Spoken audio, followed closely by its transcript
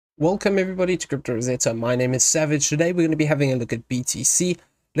Welcome everybody to Crypto Rosetta. My name is Savage. Today we're going to be having a look at BTC.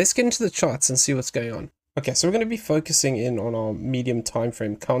 Let's get into the charts and see what's going on. Okay, so we're going to be focusing in on our medium time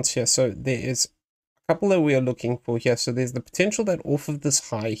frame counts here. So there is a couple that we are looking for here. So there's the potential that off of this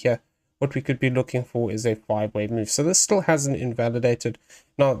high here, what we could be looking for is a 5-wave move. So this still hasn't invalidated.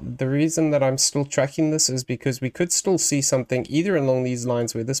 Now, the reason that I'm still tracking this is because we could still see something either along these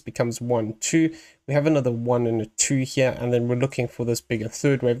lines where this becomes 1, 2. We have another 1 and a 2 here, and then we're looking for this bigger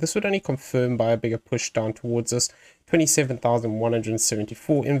third wave. This would only confirm by a bigger push down towards us.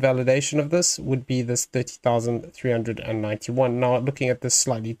 27,174. Invalidation of this would be this 30,391. Now, looking at this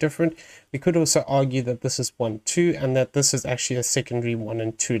slightly different, we could also argue that this is 1, 2, and that this is actually a secondary 1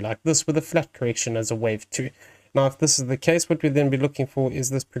 and 2 like this with a flat correction as a wave 2. Now, if this is the case, what we'd then be looking for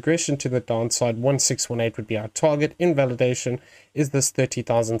is this progression to the downside. 1618 would be our target. Invalidation is this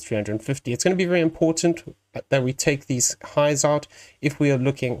 30,350. It's going to be very important that we take these highs out if we are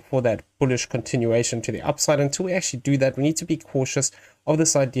looking for that bullish continuation to the upside. Until we actually do that, we need to be cautious of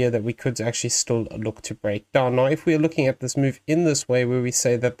this idea that we could actually still look to break down. Now, if we are looking at this move in this way, where we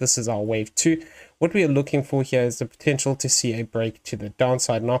say that this is our wave 2, what we are looking for here is the potential to see a break to the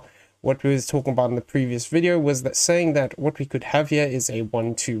downside. Now, what we was talking about in the previous video was that saying that what we could have here is a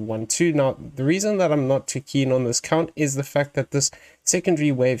 1, 2, 1, 2. Now, the reason that I'm not too keen on this count is the fact that this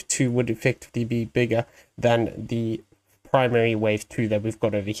secondary wave 2 would effectively be bigger than the primary wave 2 that we've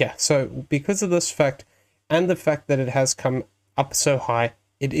got over here. So because of this fact and the fact that it has come up so high,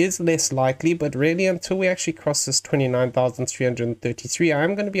 it is less likely, but really until we actually cross this 29,333, I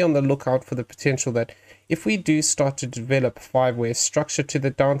am going to be on the lookout for the potential that if we do start to develop 5-wave structure to the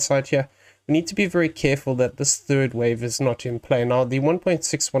downside here, we need to be very careful that this third wave is not in play. Now, the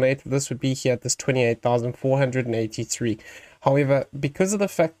 1.618 for this would be here at this 28,483. However, because of the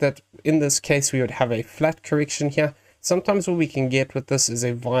fact that in this case we would have a flat correction here, sometimes what we can get with this is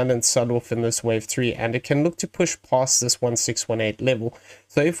a violent sell-off in this wave 3, and it can look to push past this 1618 level.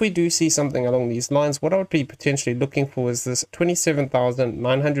 So if we do see something along these lines, what I would be potentially looking for is this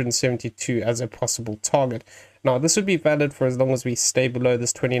 27,972 as a possible target. Now, this would be valid for as long as we stay below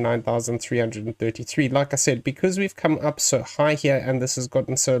this 29,333. Like I said, because we've come up so high here and this has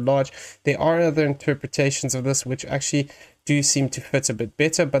gotten so large, there are other interpretations of this which actually do seem to fit a bit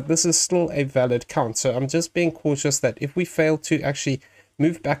better, but this is still a valid count. So I'm just being cautious that if we fail to actually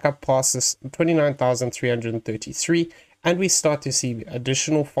move back up past this 29,333 and we start to see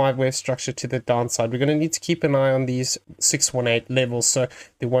additional 5-wave structure to the downside, we're going to need to keep an eye on these 618 levels. So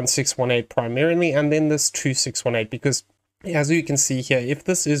the 1618 primarily, and then this 2618, because as you can see here, if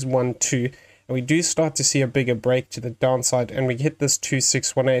this is 1, 2, and we do start to see a bigger break to the downside and we hit this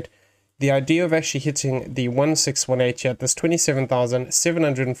 2618, the idea of actually hitting the 1618 here at this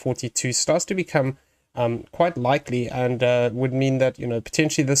 27,742 starts to become quite likely, and would mean that, you know,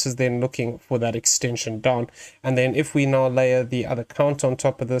 potentially this is then looking for that extension down. And then if we now layer the other count on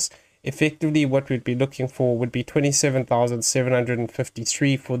top of this, effectively what we'd be looking for would be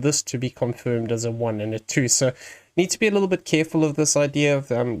 27,753 for this to be confirmed as a 1 and a 2. So need to be a little bit careful of this idea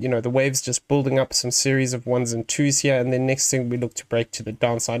of you know, the waves just building up some series of 1s and 2s here, and then next thing we look to break to the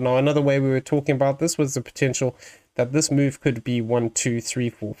downside. Now, another way we were talking about this was the potential that this move could be 1, 2, 3,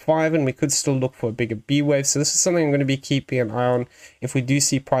 4, 5, and we could still look for a bigger B wave. So this is something I'm going to be keeping an eye on. If we do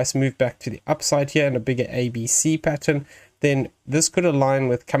see price move back to the upside here and a bigger ABC pattern, then this could align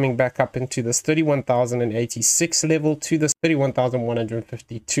with coming back up into this 31,086 level to this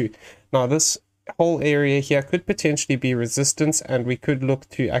 31,152. Now, this whole area here could potentially be resistance, and we could look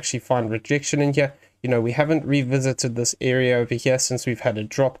to actually find rejection in here. You know, we haven't revisited this area over here since we've had a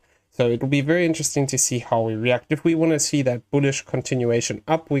drop, so it'll be very interesting to see how we react. If we want to see that bullish continuation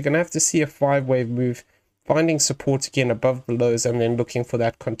up, we're going to have to see a 5-wave move, finding support again above the lows and then looking for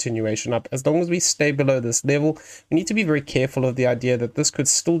that continuation up. As long as we stay below this level, we need to be very careful of the idea that this could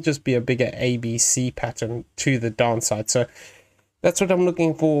still just be a bigger ABC pattern to the downside. So that's what I'm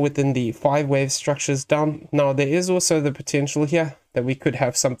looking for within the 5-wave structures down. Now, there is also the potential here that we could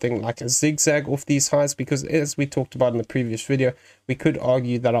have something like a zigzag off these highs, because as we talked about in the previous video, we could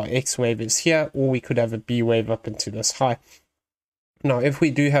argue that our X wave is here, or we could have a B wave up into this high. Now, if we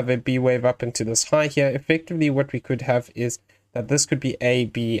do have a B wave up into this high here, effectively what we could have is that this could be A,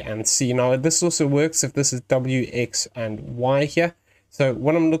 B, and C. Now, this also works if this is W, X, and Y here. So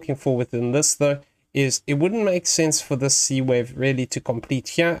what I'm looking for within this, though, is it wouldn't make sense for this C wave really to complete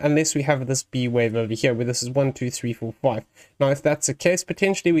here unless we have this B wave over here where this is 1, 2, 3, 4, 5. Now, if that's the case,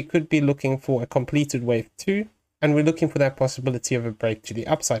 potentially we could be looking for a completed wave 2, and we're looking for that possibility of a break to the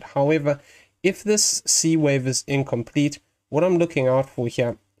upside. However, if this C wave is incomplete, what I'm looking out for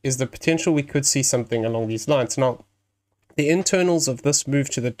here is the potential we could see something along these lines. Now, The internals of this move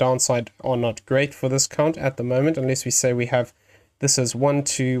to the downside are not great for this count at the moment, unless we say we have this is 1,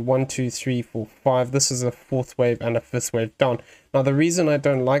 2, 1, 2, 3, 4, 5. This is a fourth wave and a fifth wave down. Now, the reason I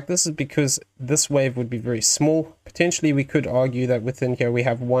don't like this is because this wave would be very small. Potentially, we could argue that within here we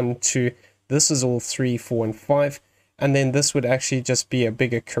have 1, 2. This is all 3, 4, and 5. And then this would actually just be a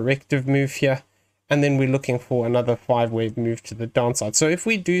bigger corrective move here. And then we're looking for another 5-wave move to the downside. So if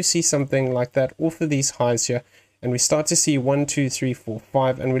we do see something like that off of these highs here, and we start to see 1, 2, 3, 4,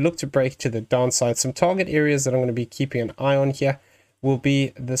 5, and we look to break to the downside, some target areas that I'm going to be keeping an eye on here will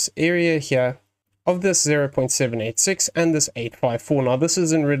be this area here of this 0.786 and this 854. Now, this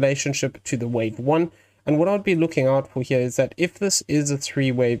is in relationship to the wave 1. And what I'd be looking out for here is that if this is a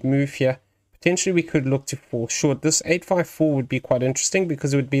 3-wave move here, potentially we could look to fall short. This 854 would be quite interesting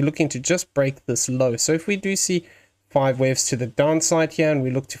because it would be looking to just break this low. So if we do see 5 waves to the downside here and we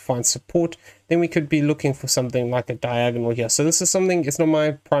look to find support, then we could be looking for something like a diagonal here. So this is something, it's not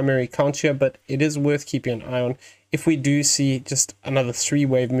my primary count here, but it is worth keeping an eye on. If we do see just another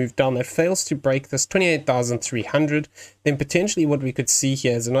 3-wave move down that fails to break this 28,300, then potentially what we could see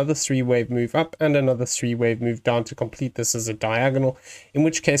here is another 3-wave move up and another 3-wave move down to complete this as a diagonal, in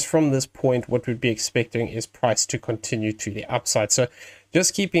which case from this point what we'd be expecting is price to continue to the upside. So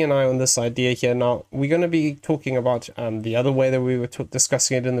just keeping an eye on this idea here. Now, we're going to be talking about the other way that we were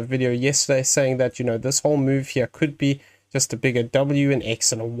discussing it in the video yesterday, saying that, you know, this whole move here could be just a bigger W, an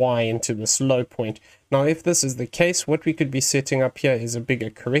X, and a Y into this low point. Now, if this is the case, what we could be setting up here is a bigger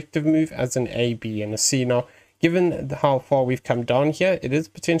corrective move as an A, B, and a C. Now, given how far we've come down here, it is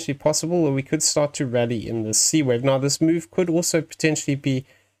potentially possible that we could start to rally in the C wave. Now, this move could also potentially be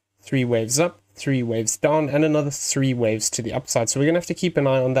 3 waves up, 3 waves down, and another 3 waves to the upside. So we're going to have to keep an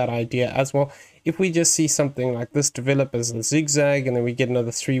eye on that idea as well. If we just see something like this develop as a zigzag, and then we get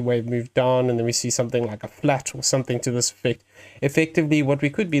another 3-wave move down, and then we see something like a flat or something to this effect, effectively what we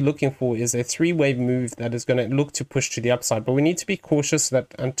could be looking for is a 3-wave move that is going to look to push to the upside. But we need to be cautious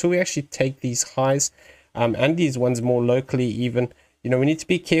that until we actually take these highs and these ones more locally even, you know, we need to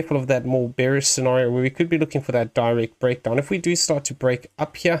be careful of that more bearish scenario where we could be looking for that direct breakdown. If we do start to break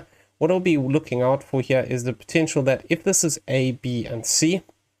up here, what I'll be looking out for here is the potential that if this is A, B, and C,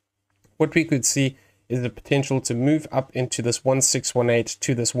 what we could see is the potential to move up into this 1618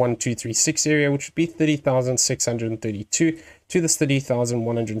 to this 1236 area, which would be 30,632 to this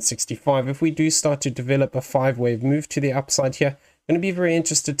 30,165. If we do start to develop a 5-wave move to the upside here, I'm going to be very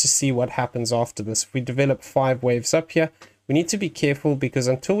interested to see what happens after this. If we develop 5 waves up here, we need to be careful because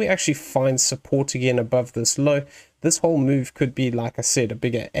until we actually find support again above this low, this whole move could be, like I said, a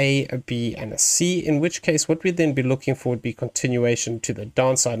bigger A, a B, and a C, in which case what we'd then be looking for would be continuation to the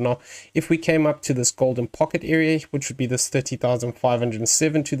downside. Now, if we came up to this golden pocket area, which would be this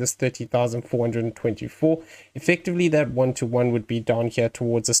 30,507 to this 30,424, effectively that 1-to-1 would be down here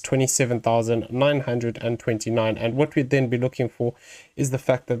towards this 27,929. And what we'd then be looking for is the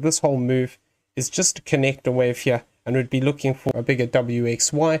fact that this whole move is just a connector wave here, and we'd be looking for a bigger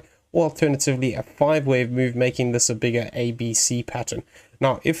WXY, or alternatively a 5-wave move, making this a bigger ABC pattern.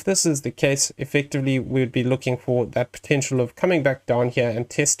 Now, if this is the case, effectively we would be looking for that potential of coming back down here and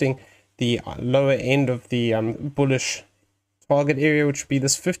testing the lower end of the bullish target area, which would be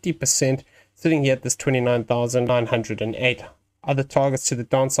this 50%, sitting here at this 29,908. Other targets to the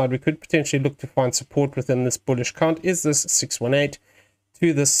downside, we could potentially look to find support within this bullish count is this 618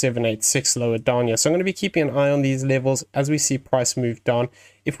 to this 786 lower down here. So I'm going to be keeping an eye on these levels as we see price move down.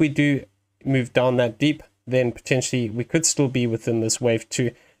 If we do move down that deep, then potentially we could still be within this wave 2.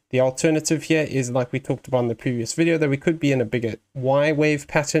 The alternative here is, like we talked about in the previous video, that we could be in a bigger Y wave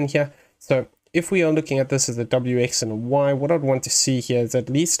pattern here. So if we are looking at this as a WX and a Y, what I'd want to see here is at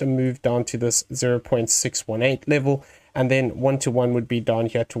least a move down to this 0.618 level, and then 1-to-1 would be down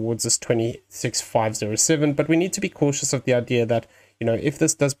here towards this 26,507. But we need to be cautious of the idea that, you know, if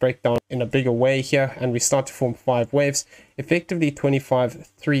this does break down in a bigger way here and we start to form 5 waves, effectively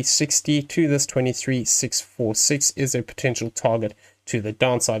 25,360 to this 23,646 is a potential target to the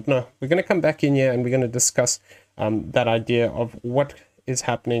downside. Now, we're going to come back in here and we're going to discuss that idea of what is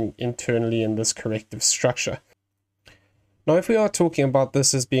happening internally in this corrective structure. Now, if we are talking about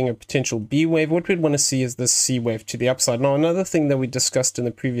this as being a potential B wave, what we'd want to see is this C wave to the upside. Now, another thing that we discussed in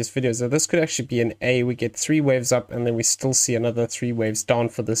the previous videos is that this could actually be an A. We get 3 waves up and then we still see another 3 waves down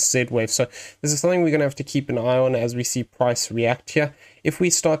for this Z wave. So this is something we're going to have to keep an eye on as we see price react here. If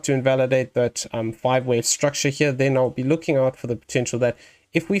we start to invalidate that 5-wave structure here, then I'll be looking out for the potential that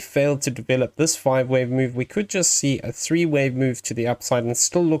if we fail to develop this 5-wave move, we could just see a 3-wave move to the upside and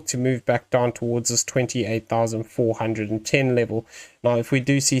still look to move back down towards this 28,410 level. Now, if we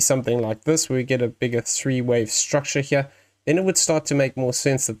do see something like this, where we get a bigger 3-wave structure here, then it would start to make more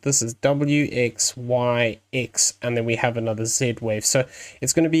sense that this is W, X, Y, X, and then we have another Z wave. So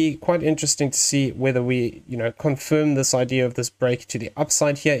it's going to be quite interesting to see whether we, confirm this idea of this break to the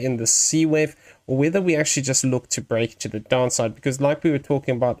upside here in the C wave, or whether we actually just look to break to the downside. Because like we were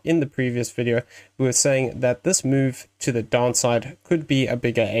talking about in the previous video, we were saying that this move to the downside could be a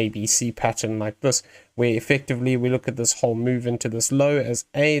bigger ABC pattern like this, where effectively we look at this whole move into this low as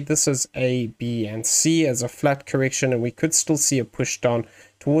A, this is A, B, and C as a flat correction, and we could still see a push down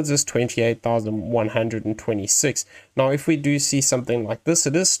towards this 28,126. Now, if we do see something like this,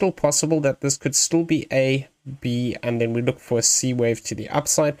 it is still possible that this could still be A, B, and then we look for a C wave to the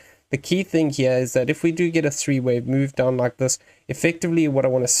upside. The key thing here is that if we do get a 3-wave move down like this, effectively what I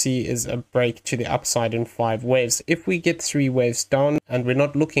want to see is a break to the upside in 5 waves. If we get 3 waves down and we're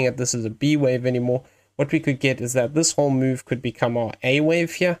not looking at this as a B wave anymore, what we could get is that this whole move could become our A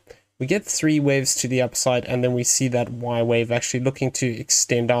wave here. We get 3 waves to the upside, and then we see that Y wave actually looking to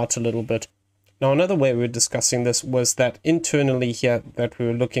extend out a little bit. Now, another way we were discussing this was that internally here, that we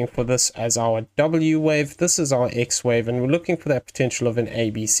were looking for this as our W wave. This is our X wave, and we're looking for that potential of an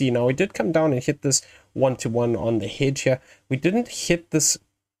ABC. Now, we did come down and hit this 1-to-1 on the hedge here. We didn't hit this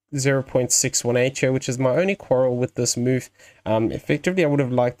 0.618 here, which is my only quarrel with this move. Effectively, I would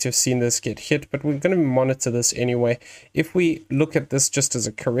have liked to have seen this get hit, but we're going to monitor this anyway. If we look at this just as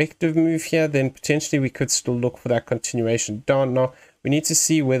a corrective move here, then potentially we could still look for that continuation down. Now, we need to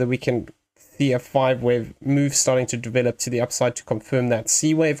see whether we can see a 5-wave move starting to develop to the upside to confirm that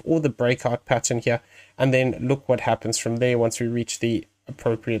C wave or the breakout pattern here, and then look what happens from there once we reach the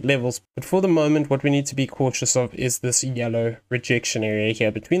appropriate levels. But for the moment, what we need to be cautious of is this yellow rejection area here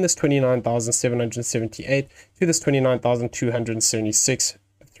between this 29,778 to this 29,276.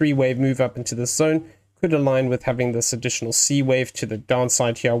 A 3-wave move up into this zone could align with having this additional C wave to the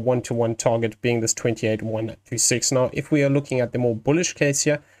downside here, 1-to-1 target being this 28,126. Now, if we are looking at the more bullish case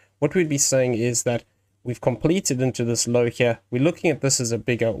here, what we'd be saying is that we've completed into this low here. We're looking at this as a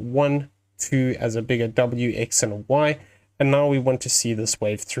bigger 1, 2 as a bigger W, X, and a Y. And now we want to see this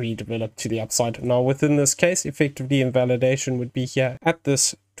wave 3 develop to the upside. Now, within this case, effectively invalidation would be here at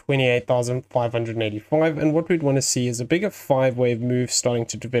this 28,585. And what we'd want to see is a bigger 5-wave move starting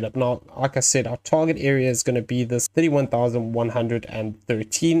to develop. Now, like I said, our target area is going to be this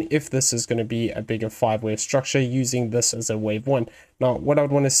 31,113 if this is going to be a bigger 5-wave structure using this as a wave 1. Now, what I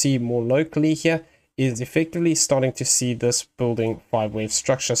would want to see more locally here is effectively starting to see this building 5-wave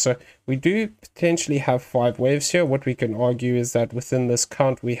structure. So we do potentially have 5 waves here. What we can argue is that within this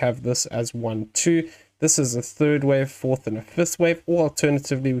count, we have this as 1, 2. This is a 3rd wave, 4th, and a 5th wave. Or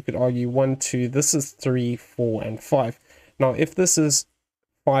alternatively, we could argue 1, 2. This is 3, 4, and 5. Now, if this is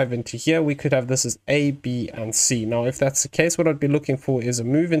 5 into here, we could have this as A, B, and C. Now, if that's the case, what I'd be looking for is a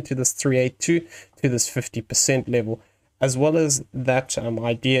move into this 382 to this 50% level. As well as that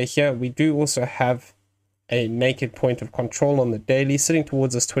idea here, we do also have a naked point of control on the daily sitting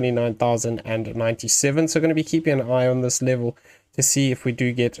towards this 29,097. So going to be keeping an eye on this level to see if we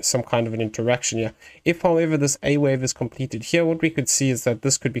do get some kind of an interaction here. If, however, this A wave is completed here, what we could see is that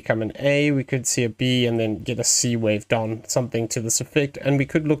this could become an A, we could see a B, and then get a C wave down, something to this effect. And we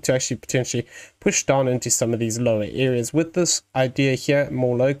could look to actually potentially push down into some of these lower areas. With this idea here,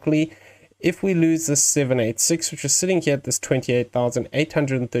 more locally, if we lose this 786, which is sitting here at this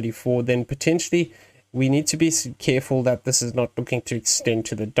 28,834, then potentially we need to be careful that this is not looking to extend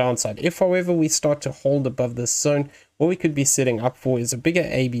to the downside. If, however, we start to hold above this zone, what we could be setting up for is a bigger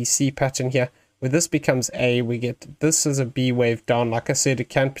ABC pattern here, where this becomes A, we get this as a B wave down. Like I said, it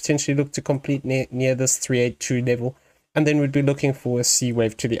can potentially look to complete near this 382 level, and then we'd be looking for a C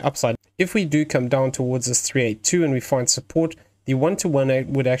wave to the upside. If we do come down towards this 382 and we find support, the 1-to-1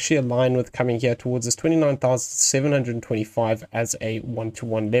 would actually align with coming here towards this 29,725 as a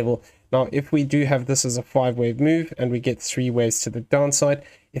 1-to-1 level. Now, if we do have this as a 5-wave move and we get 3 waves to the downside,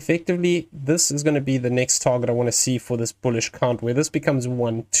 effectively, this is going to be the next target I want to see for this bullish count, where this becomes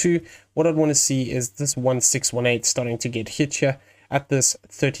 1, 2. What I'd want to see is this 1618 starting to get hit here at this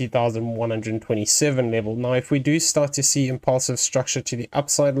 30,127 level. Now, if we do start to see impulsive structure to the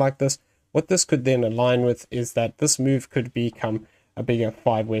upside like this, what this could then align with is that this move could become a bigger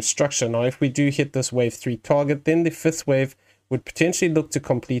 5-wave structure. Now, if we do hit this wave 3 target, then the 5th wave would potentially look to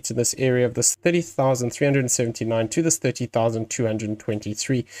complete in this area of this 30,379 to this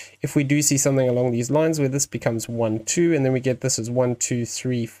 30,223. If we do see something along these lines where this becomes 1, 2, and then we get this as 1, 2,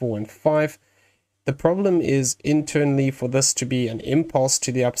 3, 4, and 5, the problem is internally for this to be an impulse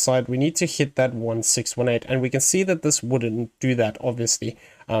to the upside, we need to hit that 1618, and we can see that this wouldn't do that, obviously.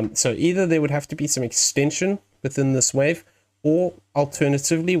 So either there would have to be some extension within this wave, Or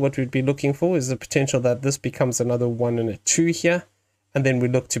alternatively, what we'd be looking for is the potential that this becomes another 1 and a 2 here, and then we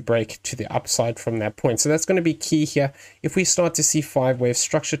look to break to the upside from that point. So that's going to be key here. If we start to see 5-wave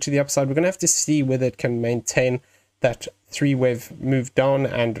structure to the upside, we're going to have to see whether it can maintain that 3-wave move down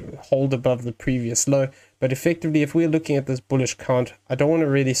and hold above the previous low. But effectively, if we're looking at this bullish count, I don't want to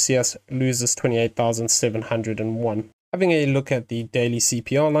really see us lose this 28,701. Having a look at the daily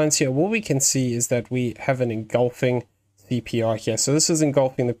CPR lines here, what we can see is that we have an engulfing CPR here. So this is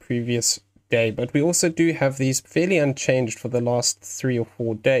engulfing the previous day, but we also do have these fairly unchanged for the last 3 or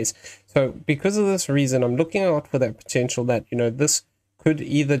 4 days. So because of this reason, I'm looking out for that potential that, this could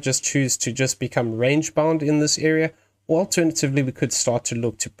either just choose to just become range bound in this area, or alternatively, we could start to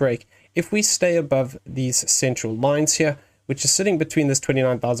look to break. If we stay above these central lines here, which is sitting between this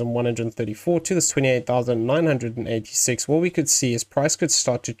 29,134 to this 28,986, what we could see is price could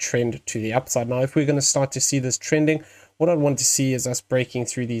start to trend to the upside. Now, if we're going to start to see this trending, what I'd want to see is us breaking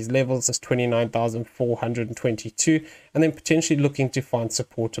through these levels, this 29,422, and then potentially looking to find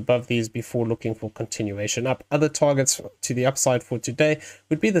support above these before looking for continuation up. Other targets to the upside for today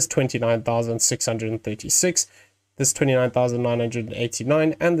would be this 29,636, this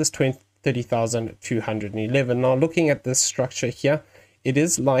 29,989, and this 30,211. Now, looking at this structure here, it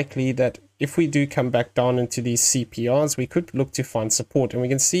is likely that if we do come back down into these CPRs, we could look to find support. And we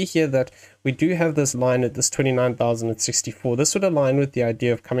can see here that we do have this line at this 29,064. This would align with the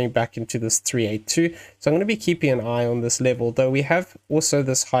idea of coming back into this 382. So I'm going to be keeping an eye on this level, though we have also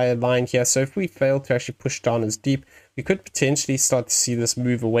this higher line here. So if we fail to actually push down as deep, we could potentially start to see this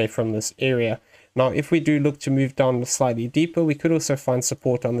move away from this area. Now, if we do look to move down slightly deeper, we could also find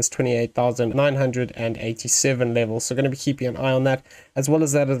support on this 28,987 level. So going to be keeping an eye on that, as well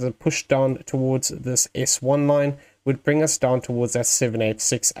as that as a push down towards this S1 line would bring us down towards that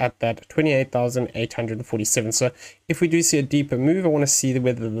 786 at that 28,847. So if we do see a deeper move, I want to see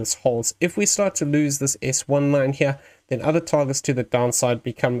whether this holds. If we start to lose this S1 line here, then other targets to the downside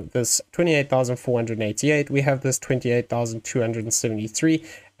become this 28,488. We have this 28,273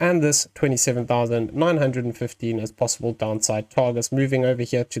 and this 27,915 as possible downside targets. Moving over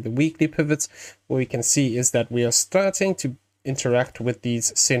here to the weekly pivots, what we can see is that we are starting to interact with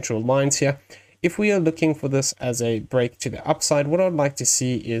these central lines here. If we are looking for this as a break to the upside, what I'd like to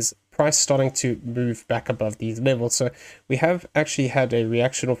see is price starting to move back above these levels. So we have actually had a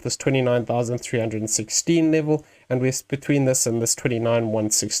reaction of this 29,316 level, and we're between this and this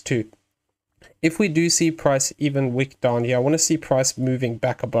 29,162. If we do see price even wick down here, I want to see price moving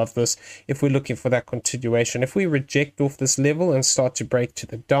back above this if we're looking for that continuation. If we reject off this level and start to break to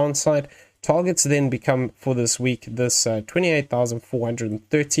the downside, targets then become for this week this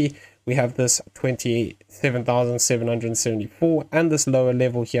 28,430. We have this 27,774 and this lower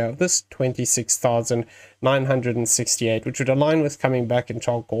level here, this 26,968, which would align with coming back into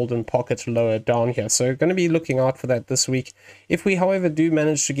our golden pocket lower down here. So going to be looking out for that this week. If we, however, do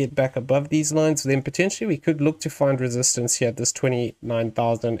manage to get back above these lines, then potentially we could look to find resistance here at this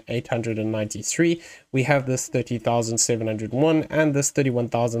 29,893. We have this 30,701 and this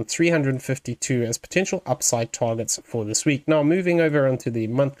 31,352 as potential upside targets for this week. Now, moving over onto the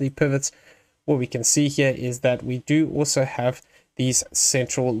monthly pivots, what we can see here is that we do also have these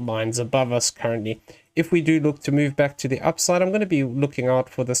central lines above us currently. If we do look to move back to the upside, I'm going to be looking out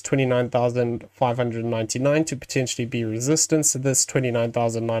for this 29,599 to potentially be resistance, this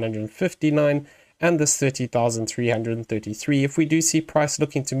 29,959 and this 30,333. If we do see price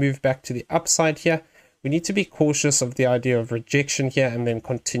looking to move back to the upside here, we need to be cautious of the idea of rejection here and then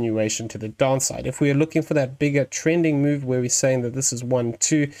continuation to the downside. If we are looking for that bigger trending move where we're saying that this is 1,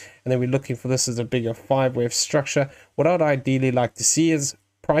 2, and then we're looking for this as a bigger 5-wave structure, what I'd ideally like to see is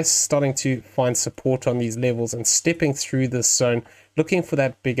price starting to find support on these levels and stepping through this zone, looking for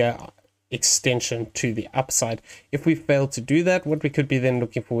that bigger extension to the upside. If we fail to do that, what we could be then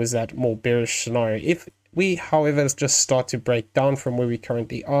looking for is that more bearish scenario. If we, however, just start to break down from where we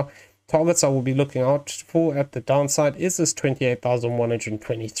currently are, targets I will be looking out for at the downside is this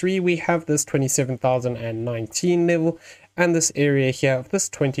 28,123. We have this 27,019 level and this area here of this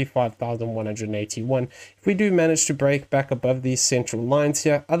 25,181. If we do manage to break back above these central lines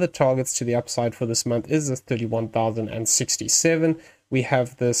here, other targets to the upside for this month is this 31,067. We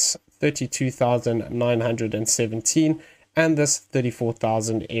have this 32,917 and this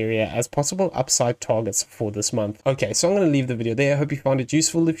 34,000 area as possible upside targets for this month. Okay, so I'm going to leave the video there. I hope you found it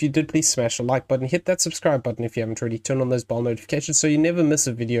useful. If you did, please smash the like button, hit that subscribe button if you haven't already, turn on those bell notifications so you never miss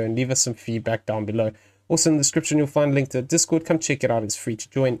a video, and leave us some feedback down below. Also in the description, you'll find a link to Discord. Come check it out. It's free to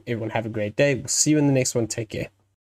join. Everyone have a great day. We'll see you in the next one. Take care.